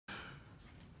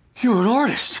You're an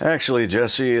artist. Actually,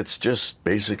 Jesse, it's just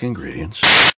basic ingredients.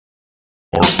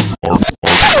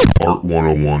 Art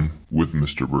 101 with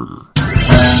Mr. Burgher.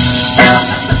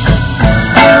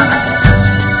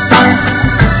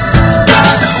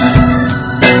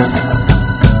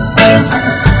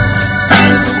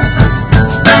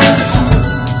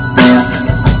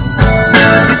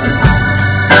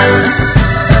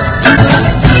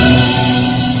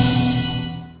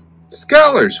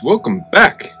 Scholars, welcome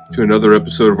back to another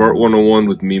episode of Art 101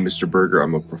 with me, Mr. Burgher.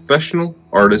 I'm a professional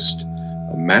artist,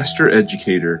 a master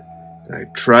educator, and I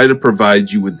try to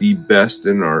provide you with the best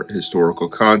in art historical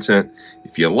content.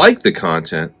 If you like the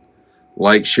content,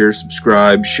 like, share,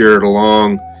 subscribe, share it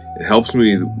along. It helps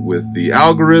me with the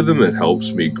algorithm, it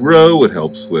helps me grow, it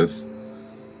helps with,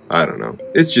 I don't know,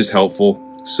 it's just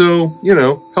helpful. So, you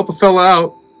know, help a fella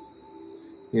out.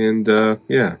 And,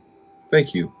 yeah,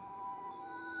 thank you.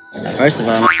 First of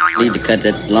all, you need to cut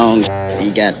that long that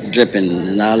you got dripping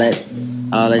and all that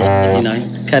shit, you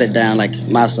know, cut it down like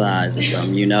my size or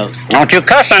something, you know. Don't you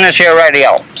cuss on this here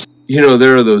radio. You know,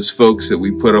 there are those folks that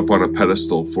we put up on a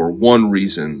pedestal for one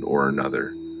reason or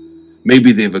another.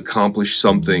 Maybe they've accomplished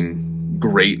something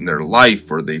great in their life,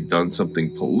 or they've done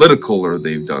something political, or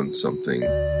they've done something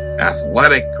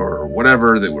athletic, or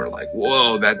whatever, that we're like,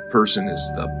 whoa, that person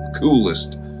is the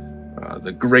coolest.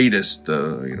 The greatest,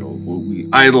 you know, we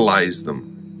idolize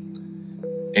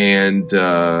them. And, you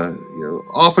know,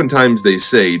 oftentimes they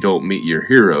say don't meet your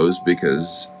heroes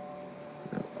because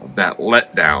of that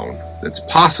letdown that's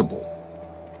possible.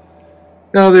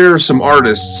 Now, there are some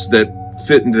artists that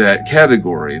fit into that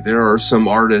category. There are some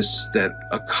artists that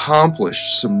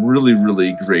accomplished some really,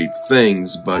 really great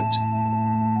things, but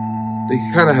they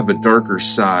kind of have a darker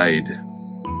side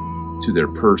to their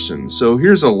person. So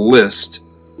here's a list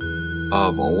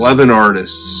of 11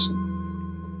 artists,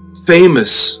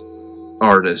 famous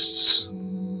artists,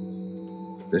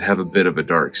 that have a bit of a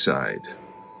dark side.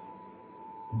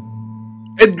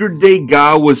 Edgar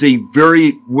Degas was a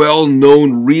very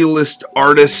well-known realist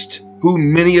artist who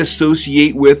many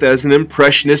associate with as an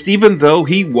impressionist, even though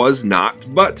he was not,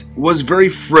 but was very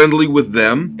friendly with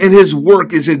them, and his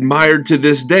work is admired to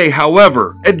this day.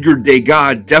 However, Edgar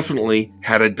Degas definitely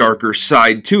had a darker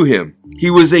side to him. He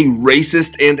was a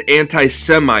racist and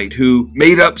anti-Semite who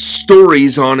made up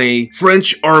stories on a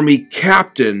French army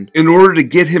captain in order to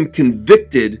get him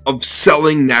convicted of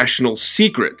selling national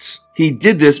secrets. He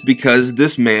did this because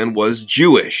this man was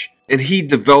Jewish, and he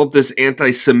developed this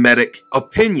anti-Semitic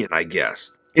opinion, I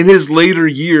guess. In his later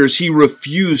years, he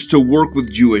refused to work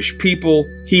with Jewish people.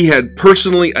 He had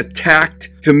personally attacked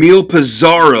Camille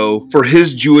Pissarro for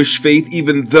his Jewish faith,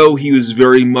 even though he was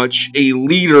very much a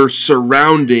leader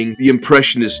surrounding the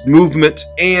Impressionist movement,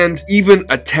 and even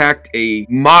attacked a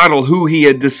model who he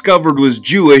had discovered was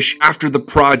Jewish after the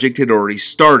project had already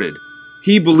started.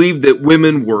 He believed that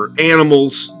women were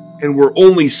animals and were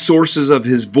only sources of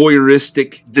his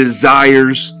voyeuristic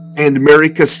desires. And Mary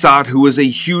Cassatt, who was a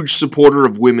huge supporter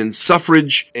of women's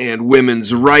suffrage and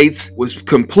women's rights, was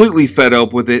completely fed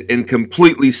up with it and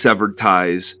completely severed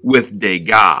ties with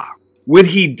Degas. When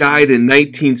he died in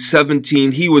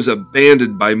 1917, he was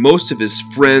abandoned by most of his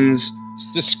friends.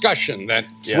 It's discussion that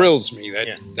thrills me,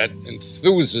 that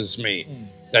enthuses me,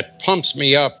 that pumps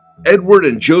me up. Edward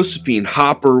and Josephine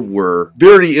Hopper were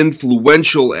very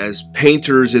influential as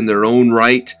painters in their own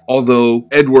right, although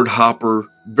Edward Hopper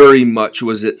very much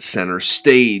was at center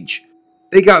stage.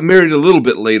 They got married a little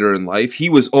bit later in life. He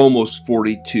was almost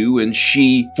 42 and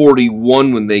she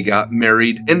 41 when they got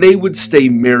married, and they would stay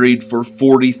married for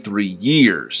 43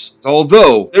 years.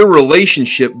 Although their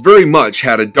relationship very much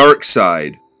had a dark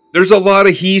side. There's a lot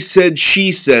of he said,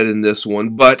 she said in this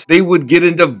one, but they would get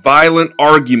into violent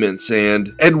arguments, and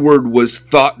Edward was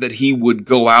thought that he would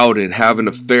go out and have an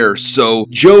affair, so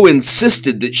Joe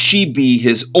insisted that she be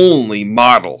his only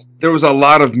model. There was a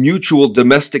lot of mutual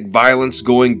domestic violence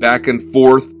going back and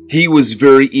forth. He was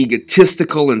very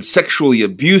egotistical and sexually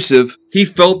abusive. He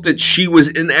felt that she was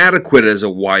inadequate as a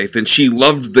wife, and she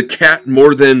loved the cat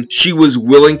more than she was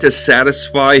willing to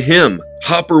satisfy him.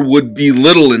 Hopper would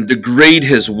belittle and degrade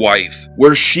his wife,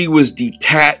 where she was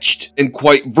detached and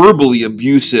quite verbally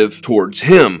abusive towards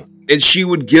him. And she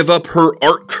would give up her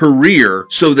art career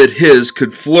so that his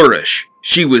could flourish.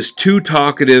 She was too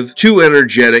talkative, too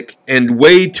energetic, and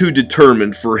way too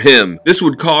determined for him. This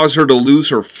would cause her to lose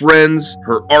her friends,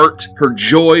 her art, her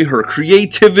joy, her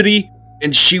creativity,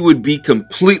 and she would be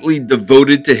completely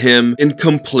devoted to him in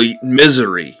complete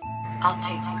misery. I'll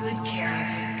take good care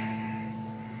of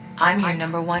you. I'm your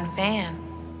 #1 fan.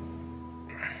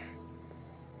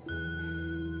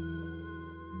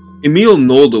 Emil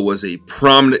Nolde was a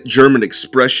prominent German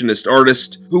expressionist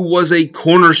artist who was a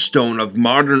cornerstone of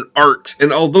modern art,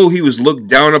 and although he was looked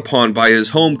down upon by his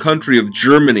home country of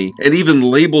Germany and even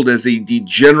labeled as a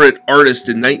degenerate artist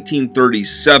in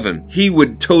 1937, he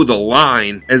would toe the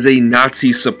line as a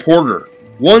Nazi supporter.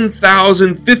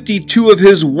 1,052 of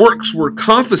his works were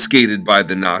confiscated by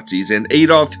the Nazis, and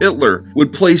Adolf Hitler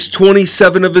would place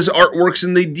 27 of his artworks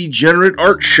in the degenerate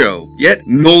art show. Yet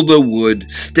Nolde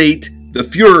would state, "The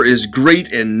Fuhrer is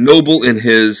great and noble in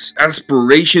his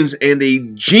aspirations and a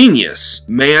genius,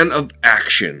 man of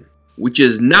action," which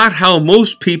is not how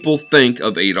most people think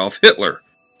of Adolf Hitler.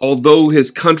 Although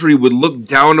his country would look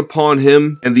down upon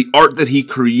him and the art that he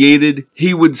created,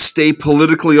 he would stay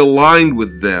politically aligned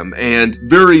with them and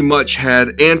very much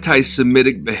had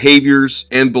anti-Semitic behaviors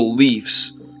and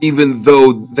beliefs, even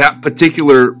though that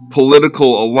particular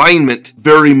political alignment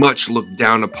very much looked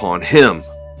down upon him.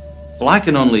 Well, I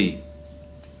can only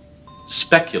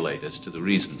speculate as to the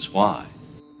reasons why.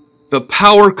 The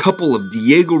power couple of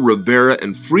Diego Rivera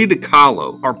and Frida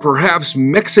Kahlo are perhaps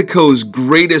Mexico's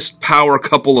greatest power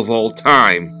couple of all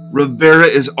time. Rivera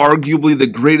is arguably the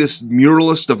greatest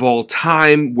muralist of all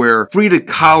time, where Frida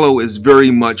Kahlo is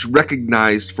very much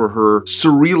recognized for her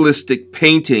surrealistic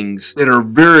paintings that are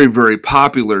very, very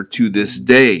popular to this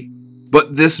day.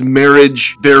 But this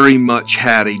marriage very much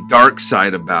had a dark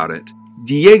side about it.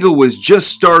 Diego was just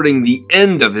starting the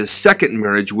end of his second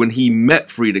marriage when he met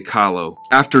Frida Kahlo.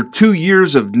 After 2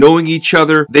 years of knowing each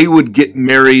other, they would get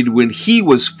married when he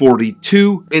was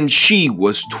 42 and she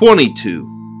was 22.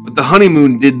 But the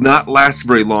honeymoon did not last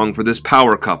very long for this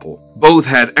power couple. Both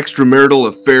had extramarital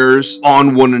affairs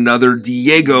on one another.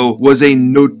 Diego was a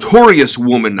notorious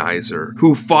womanizer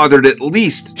who fathered at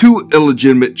least 2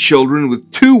 illegitimate children with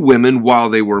 2 women while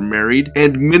they were married,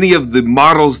 and many of the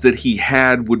models that he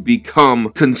had would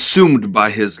become consumed by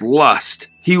his lust.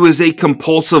 He was a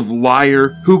compulsive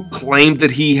liar who claimed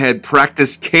that he had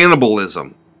practiced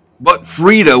cannibalism. But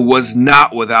Frida was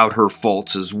not without her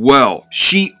faults as well.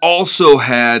 She also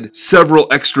had several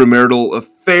extramarital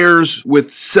affairs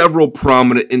with several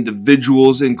prominent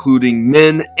individuals, including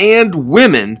men and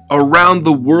women around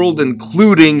the world,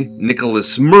 including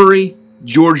Nicholas Murray,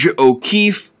 Georgia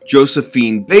O'Keeffe,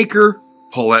 Josephine Baker,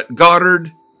 Paulette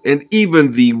Goddard, and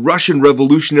even the Russian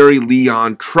revolutionary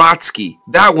Leon Trotsky.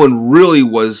 That one really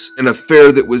was an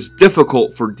affair that was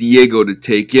difficult for Diego to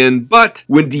take in, but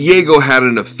when Diego had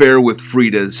an affair with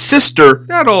Frida's sister,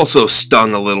 that also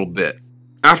stung a little bit.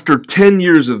 After 10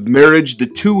 years of marriage, the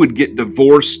two would get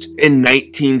divorced in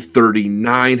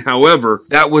 1939. However,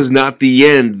 that was not the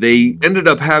end. They ended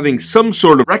up having some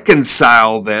sort of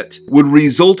reconcile that would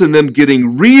result in them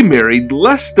getting remarried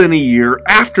less than a year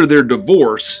after their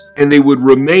divorce, and they would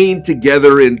remain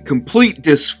together in complete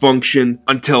dysfunction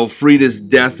until Frida's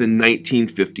death in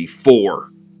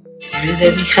 1954. If you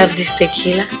let me have this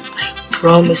tequila, I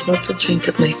promise not to drink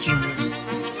at my funeral.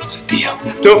 It's a deal.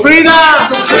 To Frida!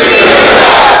 To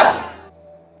Frida!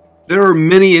 There are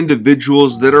many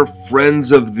individuals that are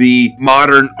friends of the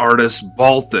modern artist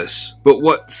Balthus, but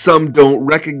what some don't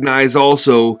recognize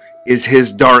also is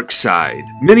his dark side.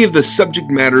 Many of the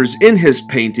subject matters in his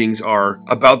paintings are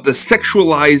about the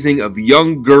sexualizing of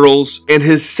young girls and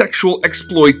his sexual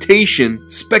exploitation.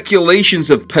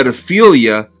 Speculations of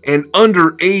pedophilia and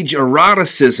underage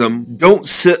eroticism don't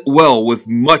sit well with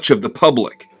much of the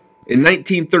public. In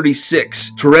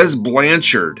 1936, Therese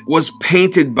Blanchard was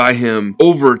painted by him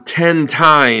over 10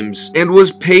 times and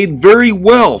was paid very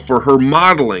well for her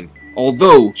modeling.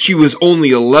 Although she was only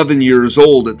 11 years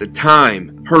old at the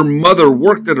time, her mother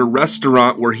worked at a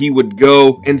restaurant where he would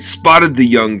go and spotted the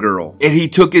young girl, and he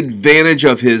took advantage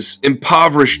of his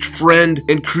impoverished friend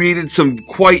and created some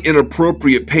quite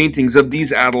inappropriate paintings of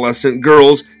these adolescent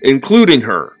girls, including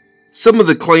her. Some of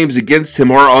the claims against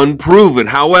him are unproven.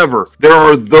 However, there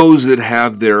are those that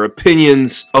have their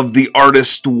opinions of the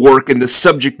artist's work and the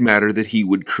subject matter that he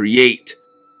would create.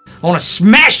 I want to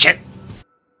smash it!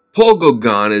 Paul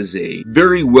Gauguin is a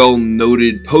very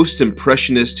well-noted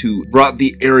post-impressionist who brought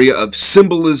the area of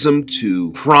symbolism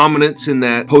to prominence in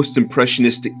that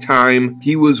post-impressionistic time.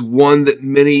 He was one that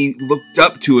many looked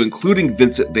up to, including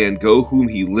Vincent van Gogh, whom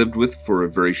he lived with for a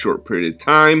very short period of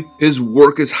time. His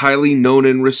work is highly known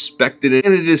and respected,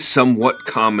 and it is somewhat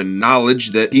common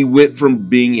knowledge that he went from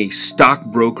being a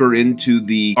stockbroker into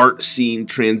the art scene,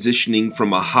 transitioning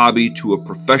from a hobby to a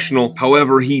professional.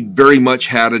 However, he very much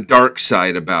had a dark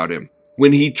side about him.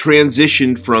 When he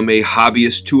transitioned from a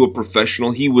hobbyist to a professional,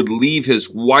 he would leave his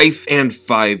wife and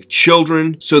 5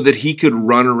 children so that he could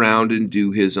run around and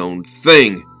do his own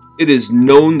thing. It is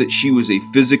known that she was a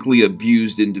physically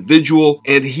abused individual,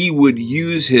 and he would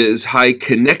use his high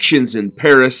connections in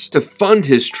Paris to fund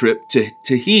his trip to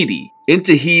Tahiti. In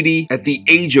Tahiti, at the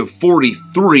age of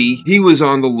 43, he was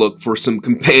on the look for some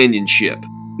companionship.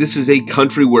 This is a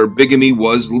country where bigamy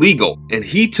was legal, and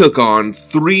he took on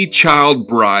 3 child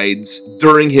brides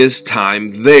during his time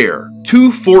there. 2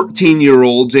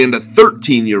 14-year-olds and a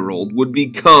 13-year-old would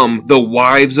become the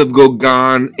wives of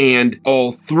Gauguin, and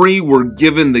all 3 were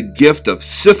given the gift of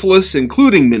syphilis,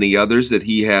 including many others that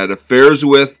he had affairs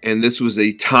with, and this was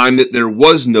a time that there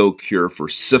was no cure for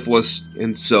syphilis,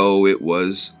 and so it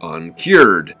was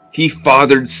uncured. He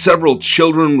fathered several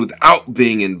children without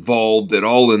being involved at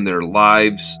all in their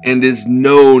lives, and is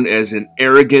known as an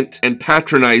arrogant and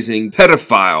patronizing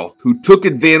pedophile who took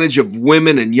advantage of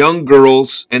women and young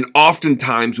girls, and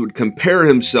oftentimes would compare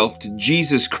himself to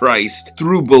Jesus Christ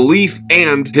through belief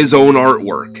and his own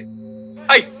artwork.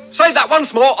 Hey, say that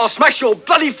once more, I'll smash your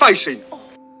bloody face in.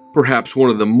 Perhaps one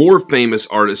of the more famous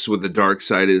artists with the dark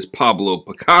side is Pablo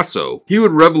Picasso. He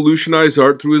would revolutionize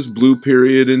art through his blue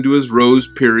period into his rose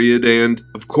period and,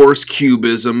 of course,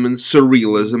 cubism and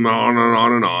surrealism, on and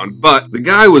on and on. But the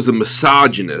guy was a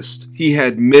misogynist. He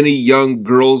had many young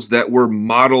girls that were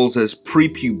models as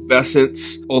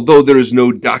prepubescents, although there is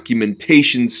no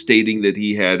documentation stating that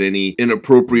he had any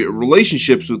inappropriate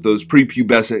relationships with those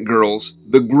prepubescent girls.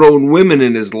 The grown women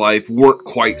in his life weren't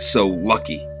quite so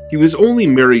lucky. He was only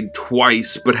married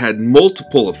twice, but had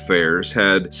multiple affairs,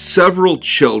 had several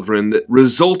children that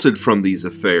resulted from these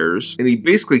affairs, and he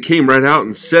basically came right out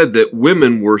and said that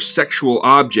women were sexual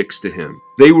objects to him.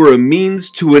 They were a means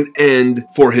to an end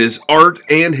for his art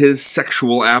and his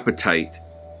sexual appetite.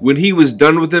 When he was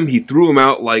done with them, he threw them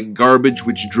out like garbage,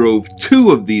 which drove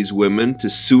 2 of these women to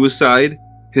suicide.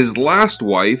 His last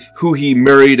wife, who he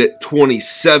married at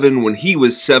 27 when he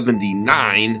was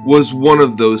 79, was one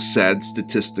of those sad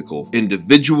statistical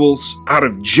individuals. Out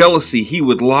of jealousy, he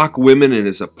would lock women in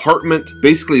his apartment,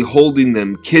 basically holding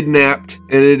them kidnapped,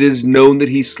 and it is known that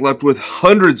he slept with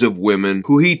hundreds of women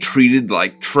who he treated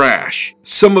like trash.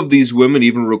 Some of these women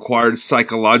even required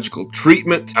psychological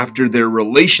treatment after their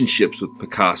relationships with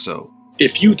Picasso.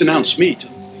 If you denounce me to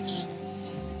the police,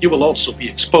 you will also be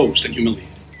exposed and humiliated.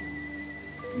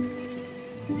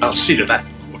 I'll see to that.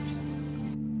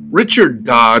 Richard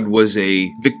Dodd was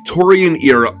a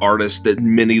Victorian-era artist that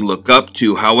many look up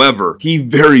to. However, he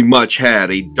very much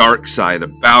had a dark side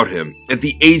about him. At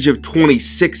the age of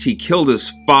 26, he killed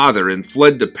his father and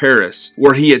fled to Paris,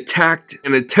 where he attacked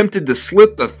and attempted to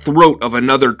slit the throat of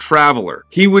another traveler.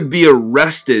 He would be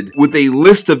arrested with a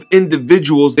list of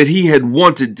individuals that he had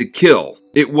wanted to kill.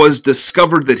 It was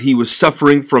discovered that he was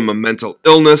suffering from a mental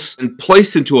illness and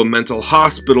placed into a mental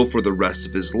hospital for the rest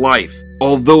of his life.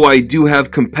 Although I do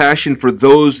have compassion for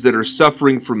those that are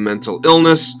suffering from mental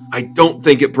illness, I don't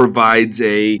think it provides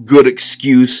a good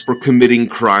excuse for committing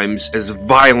crimes as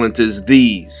violent as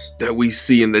these that we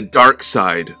see in the dark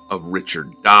side of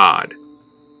Richard Dodd.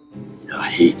 Your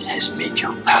hate has made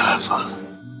you powerful.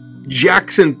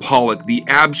 Jackson Pollock, the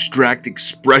abstract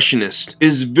expressionist,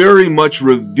 is very much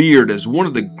revered as one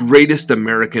of the greatest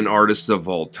American artists of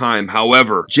all time.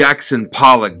 However, Jackson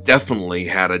Pollock definitely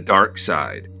had a dark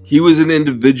side. He was an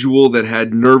individual that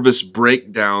had nervous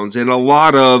breakdowns, and a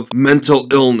lot of mental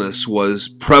illness was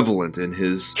prevalent in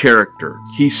his character.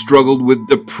 He struggled with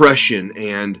depression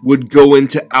and would go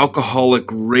into alcoholic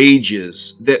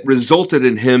rages that resulted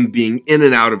in him being in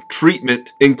and out of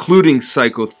treatment, including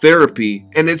psychotherapy,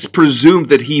 and it's presumed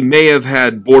that he may have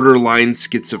had borderline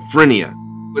schizophrenia.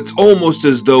 It's almost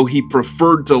as though he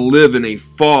preferred to live in a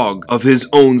fog of his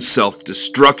own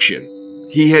self-destruction.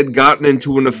 He had gotten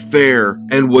into an affair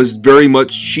and was very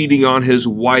much cheating on his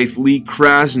wife, Lee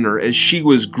Krasner, as she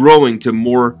was growing to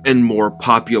more and more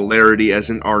popularity as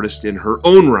an artist in her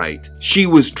own right. She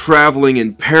was traveling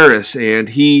in Paris, and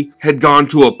he had gone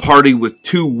to a party with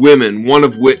 2 women, one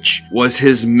of which was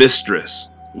his mistress.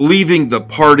 Leaving the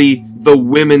party, the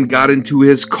women got into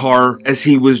his car as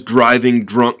he was driving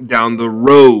drunk down the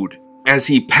road. As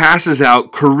he passes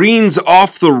out, careens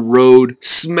off the road,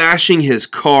 smashing his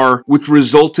car, which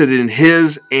resulted in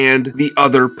his and the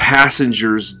other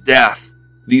passenger's death.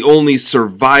 The only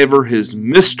survivor, his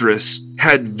mistress,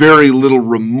 had very little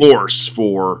remorse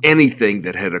for anything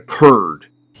that had occurred.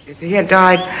 If he had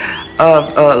died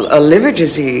of a liver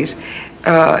disease,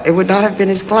 it would not have been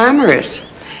as glamorous.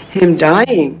 Him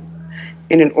dying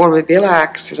in an automobile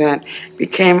accident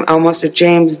became almost a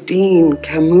James Dean,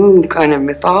 Camus kind of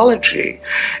mythology.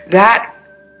 That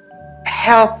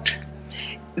helped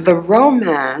the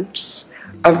romance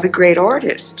of the great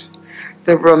artist,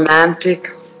 the romantic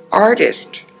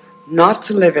artist, not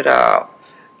to live it out,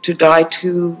 to die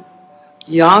too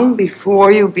young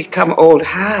before you become old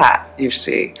hat, you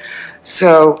see.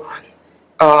 So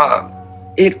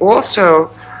it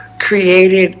also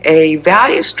created a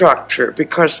value structure,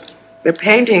 because the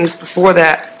paintings before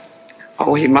that,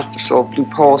 oh, he must have sold blue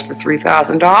poles for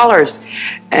 $3,000,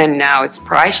 and now it's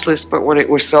priceless, but when it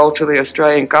was sold to the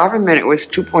Australian government, it was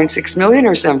 $2.6 million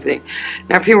or something.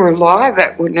 Now, if he were alive,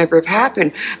 that would never have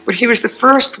happened, but he was the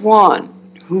first one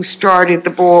who started the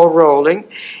ball rolling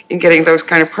in getting those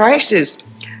kind of prices.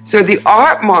 So the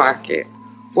art market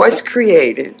was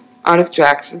created out of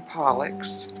Jackson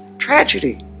Pollock's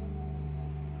tragedy.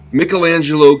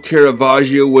 Michelangelo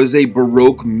Caravaggio was a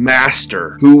Baroque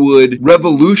master who would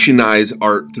revolutionize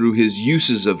art through his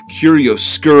uses of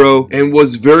chiaroscuro and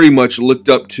was very much looked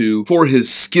up to for his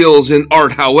skills in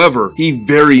art. However, he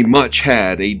very much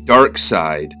had a dark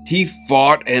side. He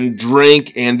fought and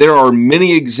drank, and there are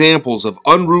many examples of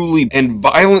unruly and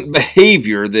violent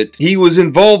behavior that he was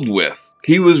involved with.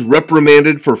 He was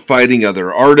reprimanded for fighting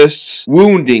other artists,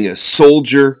 wounding a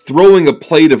soldier, throwing a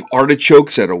plate of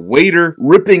artichokes at a waiter,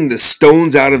 ripping the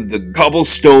stones out of the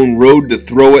cobblestone road to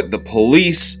throw at the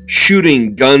police,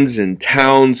 shooting guns in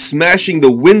town, smashing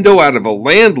the window out of a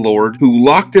landlord who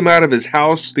locked him out of his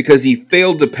house because he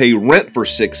failed to pay rent for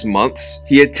 6 months.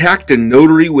 He attacked a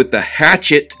notary with a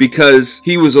hatchet because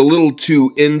he was a little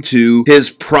too into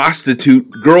his prostitute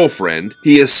girlfriend.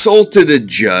 He assaulted a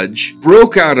judge,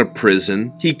 broke out of prison.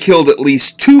 He killed at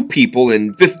least 2 people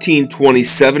in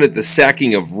 1527 at the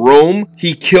sacking of Rome.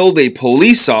 He killed a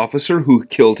police officer who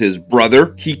killed his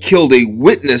brother. He killed a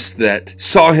witness that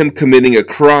saw him committing a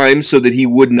crime so that he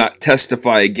would not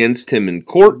testify against him in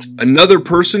court. Another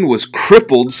person was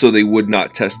crippled so they would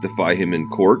not testify him in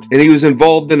court. And he was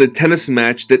involved in a tennis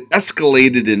match that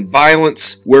escalated in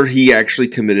violence, where he actually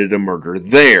committed a murder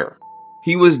there.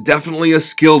 He was definitely a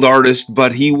skilled artist,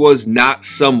 but he was not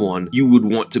someone you would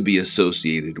want to be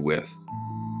associated with.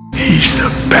 He's the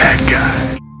bad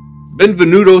guy.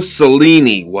 Benvenuto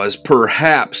Cellini was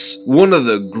perhaps one of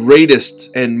the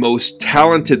greatest and most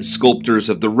talented sculptors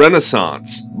of the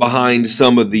Renaissance, behind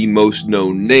some of the most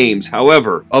known names.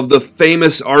 However, of the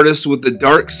famous artists with the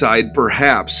dark side,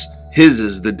 perhaps his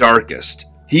is the darkest.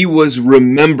 He was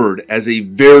remembered as a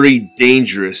very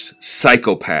dangerous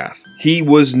psychopath. He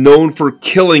was known for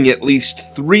killing at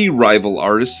least 3 rival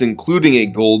artists, including a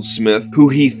goldsmith who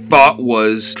he thought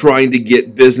was trying to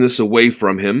get business away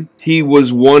from him. He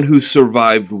was one who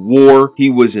survived war. He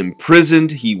was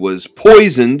imprisoned. He was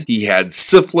poisoned. He had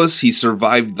syphilis. He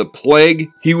survived the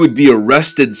plague. He would be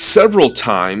arrested several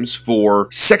times for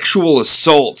sexual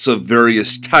assaults of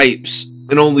various types.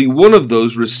 And only one of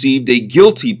those received a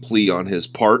guilty plea on his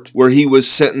part, where he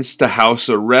was sentenced to house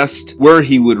arrest, where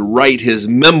he would write his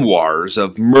memoirs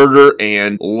of murder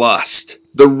and lust.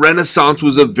 The Renaissance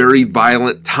was a very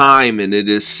violent time, and it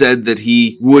is said that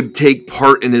he would take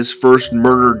part in his first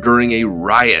murder during a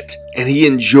riot, and he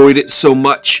enjoyed it so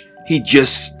much, he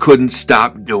just couldn't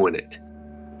stop doing it.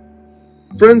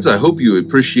 Friends, I hope you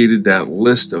appreciated that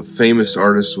list of famous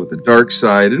artists with a dark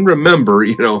side, and remember,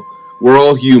 we're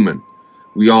all human.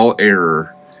 We all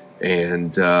err,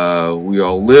 and we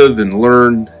all live and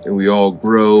learn, and we all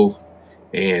grow,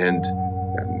 and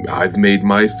I've made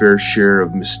my fair share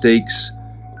of mistakes.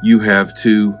 You have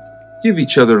too. Give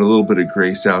each other a little bit of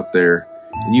grace out there,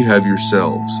 and you have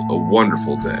yourselves a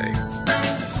wonderful day.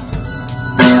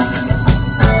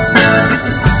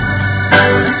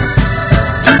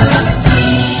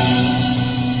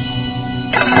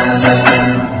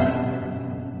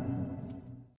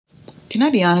 Can I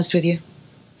be honest with you?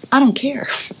 I don't care.